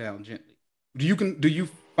to let down gently, do you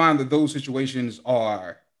find that those situations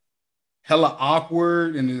are hella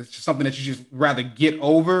awkward and it's just something that you just rather get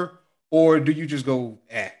over, or do you just go,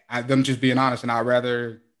 I'm just being honest and I'd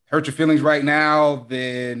rather hurt your feelings right now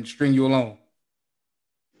than string you along?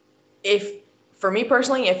 For me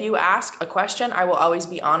personally, if you ask a question, I will always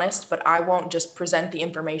be honest, but I won't just present the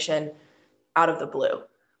information out of the blue.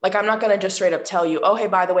 Like, I'm not going to just straight up tell you, oh, hey,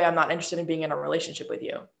 by the way, I'm not interested in being in a relationship with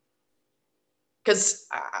you. Because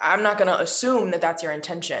I'm not going to assume that that's your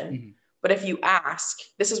intention. Mm-hmm. But if you ask,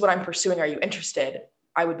 this is what I'm pursuing, are you interested?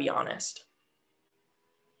 I would be honest.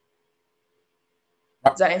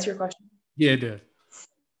 Does that answer your question? Yeah, it does.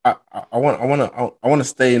 I want to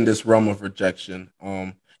stay in this realm of rejection.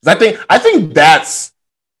 I think that's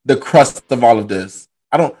the crust of all of this.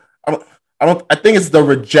 I think it's the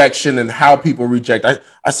rejection and how people reject.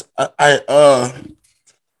 I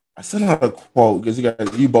sent out a quote because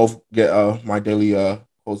you both get my daily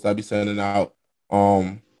quotes that I be sending out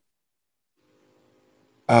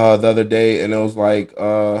the other day, and it was like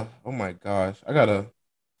oh my gosh, I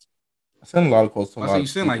send a lot of quotes to a lot of people. You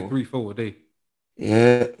send like 3-4 a day.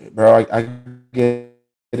 Yeah, bro, I get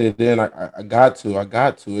it in. I got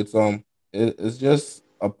to. It's just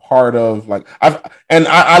a part of like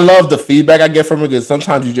I love the feedback I get from it because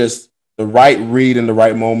sometimes you just the right read in the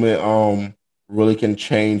right moment really can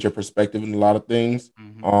change your perspective in a lot of things.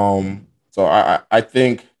 Mm-hmm. So I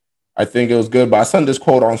think it was good. But I sent this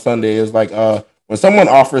quote on Sunday. It's like when someone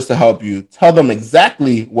offers to help you, tell them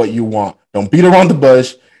exactly what you want. Don't beat around the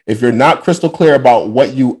bush. If you're not crystal clear about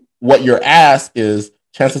what your ask is,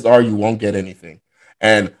 chances are you won't get anything.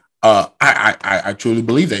 And I truly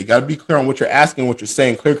believe that. You got to be clear on what you're asking, what you're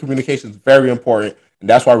saying. Clear communication is very important, and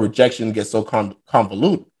that's why rejection gets so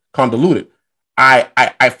convoluted.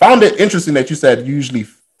 I found it interesting that you said you usually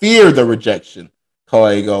fear the rejection,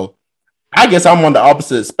 Kalego. I guess I'm on the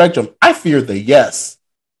opposite spectrum. I fear the yes.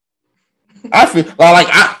 I feel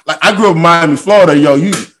I grew up in Miami, Florida. Yo,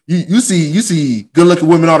 you see good looking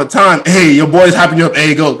women all the time. Hey, your boy's hyping you up.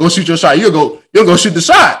 Hey, go shoot your shot. You'll go shoot the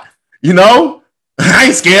shot. You know, I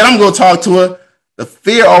ain't scared. I'm gonna talk to her. The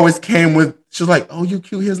fear always came with. She's like, oh, you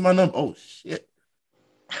cute. Here's my number. Oh shit.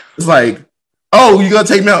 It's like, oh, you gonna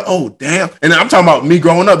take me out? Oh damn. And I'm talking about me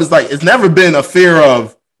growing up. It's like it's never been a fear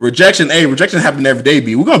of rejection. Hey, rejection happening every day.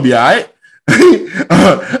 B, we're gonna be all right.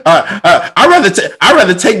 I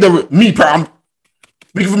rather take the me. I'm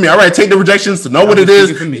speaking for me. I rather take the rejections to know what it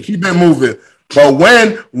is and keep it moving. But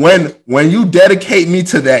when you dedicate me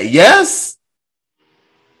to that, yes.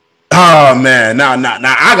 Oh man, now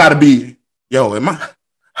I gotta be. Yo, am I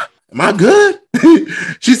good?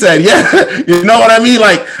 She said, yeah. You know what I mean?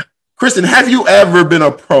 Like, Kristen, have you ever been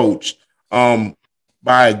approached by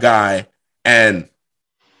a guy and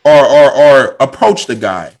or approached a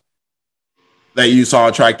guy that you saw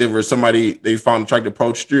attractive or somebody that you found attractive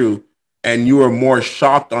approached you and you were more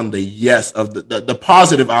shocked on the yes of the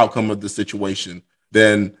positive outcome of the situation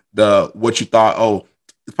than the what you thought, oh,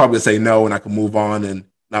 it's probably gonna say no and I can move on and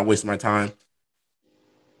not waste my time?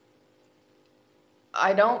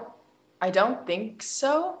 I don't think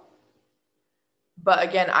so. But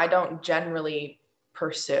again, I don't generally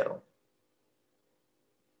pursue.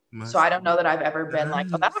 So I don't know that I've ever been like,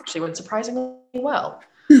 oh, that actually went surprisingly well.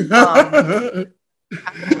 Happened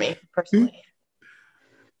to me personally.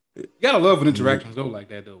 You gotta love when interactions go like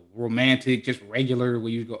that, though. Romantic, just regular,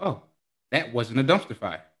 where you go, oh, that wasn't a dumpster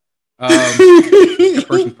fire. That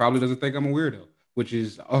person probably doesn't think I'm a weirdo, which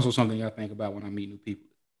is also something I think about when I meet new people.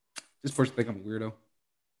 This person think I'm a weirdo.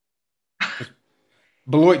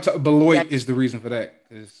 Beloit is the reason for that,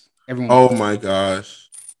 because everyone. Oh my gosh!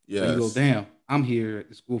 Yes. So you go, damn, I'm here at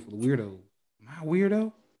the school for the weirdos. Am I a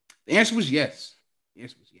weirdo? The answer was yes. The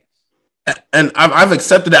answer was yes. And I've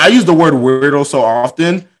accepted it. I use the word weirdo so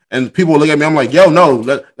often, and people look at me. I'm like, yo, no,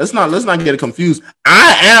 let's not get it confused.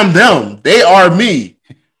 I am them. They are me.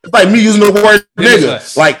 It's like me using the word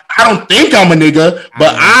nigga. Like, I don't think I'm a nigga,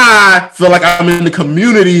 but I feel like I'm in the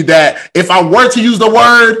community that if I were to use the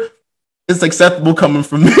word, it's acceptable coming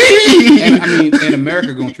from me. And I mean, in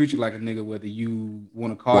America, gonna treat you like a nigga whether you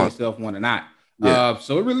want to call yourself one or not. Yeah.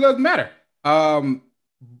 So it really doesn't matter.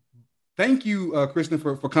 Thank you, Kristen,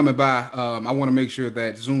 for coming by. I want to make sure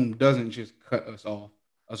that Zoom doesn't just cut us off.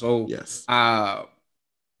 So yes,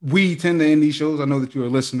 we tend to end these shows. I know that you're a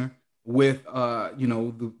listener with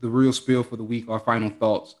the real spill for the week, our final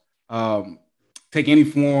thoughts. Take any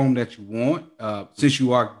form that you want. Since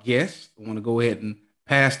you are guests, I want to go ahead and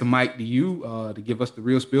pass the mic to you to give us the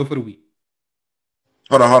real spill for the week.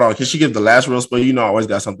 Hold on. Can she give the last real spill? You know, I always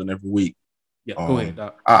got something every week. Yeah, go ahead,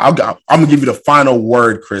 Doc. I'm gonna give you the final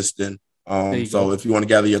word, Kristen. So if you want to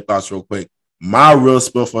gather your thoughts real quick, my real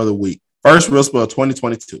spill for the week. First real spill of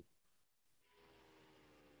 2022.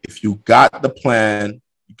 If you got the plan,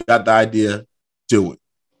 you got the idea, do it.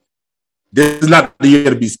 This is not the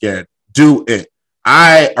year to be scared. Do it.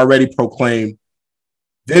 I already proclaimed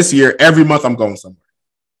this year, every month I'm going somewhere.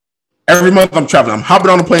 Every month I'm traveling. I'm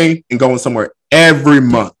hopping on a plane and going somewhere every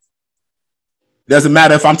month. Doesn't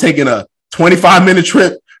matter if I'm taking a 25-minute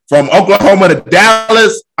trip from Oklahoma to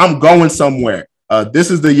Dallas, I'm going somewhere.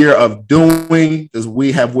 This is the year of doing, because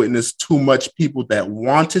we have witnessed too much people that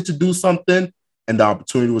wanted to do something and the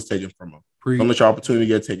opportunity was taken from them. Don't let your opportunity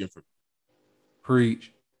get taken from you.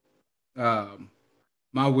 Preach.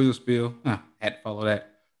 My wheel spill, had to follow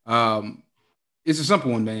that. It's a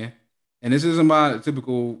simple one, man. And this isn't my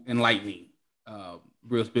typical enlightening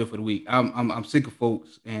real spill for the week. I'm sick of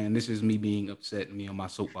folks, and this is me being upset and me on my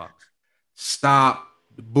soapbox. Stop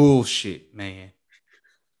the bullshit, man.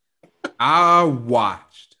 I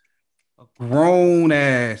watched a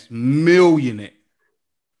grown-ass millionaire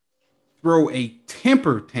throw a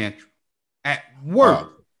temper tantrum at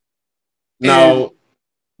work. No,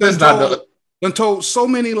 that's not told so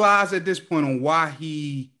many lies at this point on why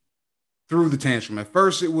he threw the tantrum. At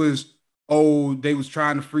first, it was, they was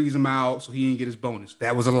trying to freeze him out so he didn't get his bonus.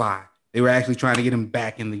 That was a lie. They were actually trying to get him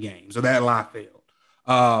back in the game. So that lie failed.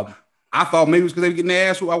 I thought maybe it was because they were getting their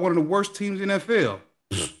ass by one of the worst teams in the NFL.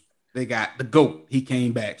 They got the GOAT. He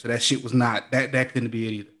came back. So that shit was not, that couldn't be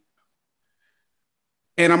it either.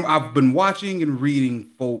 And I've been watching and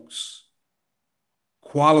reading folks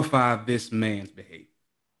qualify this man's behavior.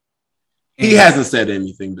 And he hasn't said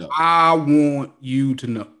anything, though. I want you to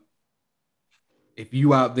know. if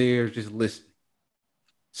you out there just listening,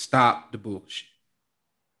 stop the bullshit.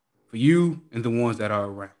 For you and the ones that are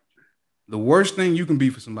around you. The worst thing you can be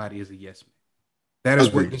for somebody is a yes man. That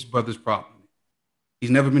is what this brother's problem is. He's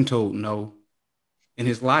never been told no in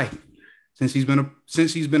his life since he's been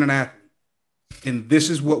an athlete. And this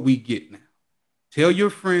is what we get now. Tell your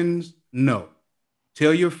friends no.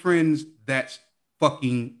 Tell your friends that's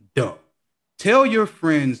fucking dumb. Tell your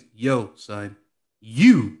friends, yo, son,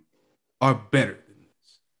 you are better than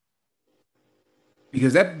this.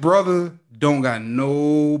 Because that brother don't got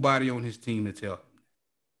nobody on his team to tell him.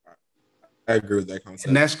 I agree with that concept.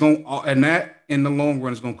 And that in the long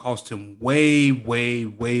run is gonna cost him way, way,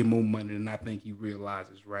 way more money than I think he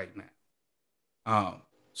realizes right now.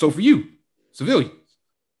 So for you, civilians,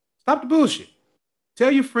 stop the bullshit.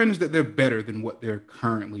 Tell your friends that they're better than what they're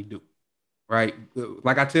currently doing. Right?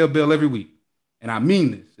 Like I tell Bill every week, and I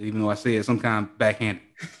mean this, even though I say it sometimes backhanded.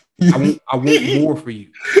 I want more for you.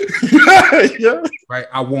 Yeah. Right?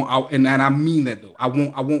 And I mean that though. I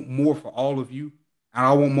want more for all of you. And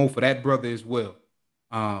I want more for that brother as well.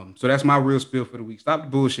 So that's my real spiel for the week. Stop the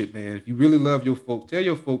bullshit, man. If you really love your folks, tell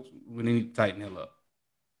your folks when they need to tighten hell up.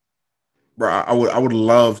 Bro, I would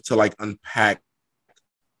love to like unpack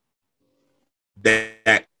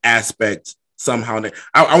that aspect somehow.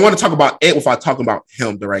 I want to talk about it without talking about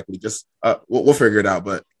him directly. Just we'll figure it out.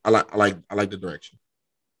 But I like the direction.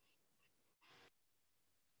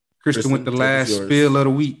 Kristen with the last spiel of the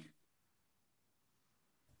week.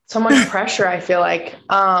 So much pressure, I feel like.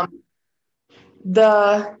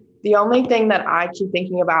 The only thing that I keep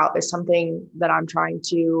thinking about is something that I'm trying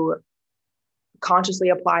to consciously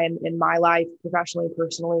apply in my life, professionally,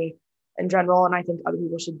 personally, in general. And I think other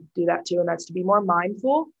people should do that too. And that's to be more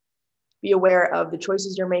mindful, be aware of the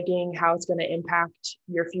choices you're making, how it's going to impact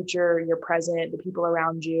your future, your present, the people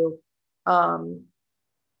around you.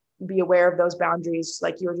 Be aware of those boundaries,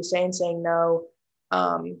 like you were just saying no.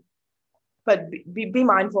 But be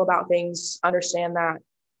mindful about things. Understand that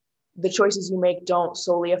the choices you make don't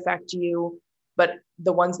solely affect you, but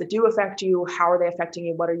the ones that do affect you, how are they affecting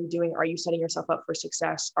you? What are you doing? Are you setting yourself up for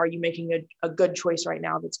success? Are you making a good choice right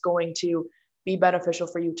now that's going to be beneficial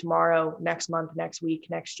for you tomorrow, next month, next week,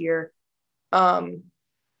 next year?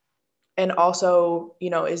 And also,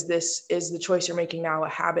 is the choice you're making now a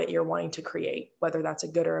habit you're wanting to create, whether that's a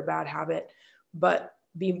good or a bad habit? But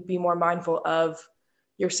be more mindful of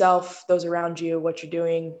yourself, those around you, what you're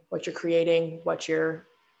doing, what you're creating, what you're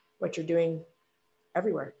doing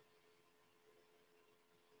everywhere.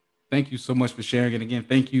 Thank you so much for sharing it again.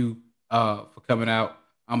 Thank you for coming out.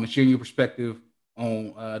 I'm gonna share your perspective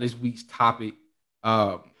on this week's topic.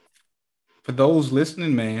 For those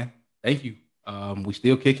listening, man, thank you. We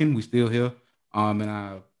still kicking, we still here. And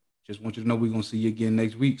I just want you to know we're gonna see you again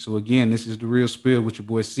next week. So again, this is the Real Spill with your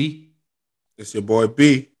boy C. It's your boy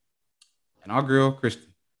B. And our girl Kristen.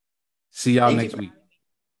 See y'all next week.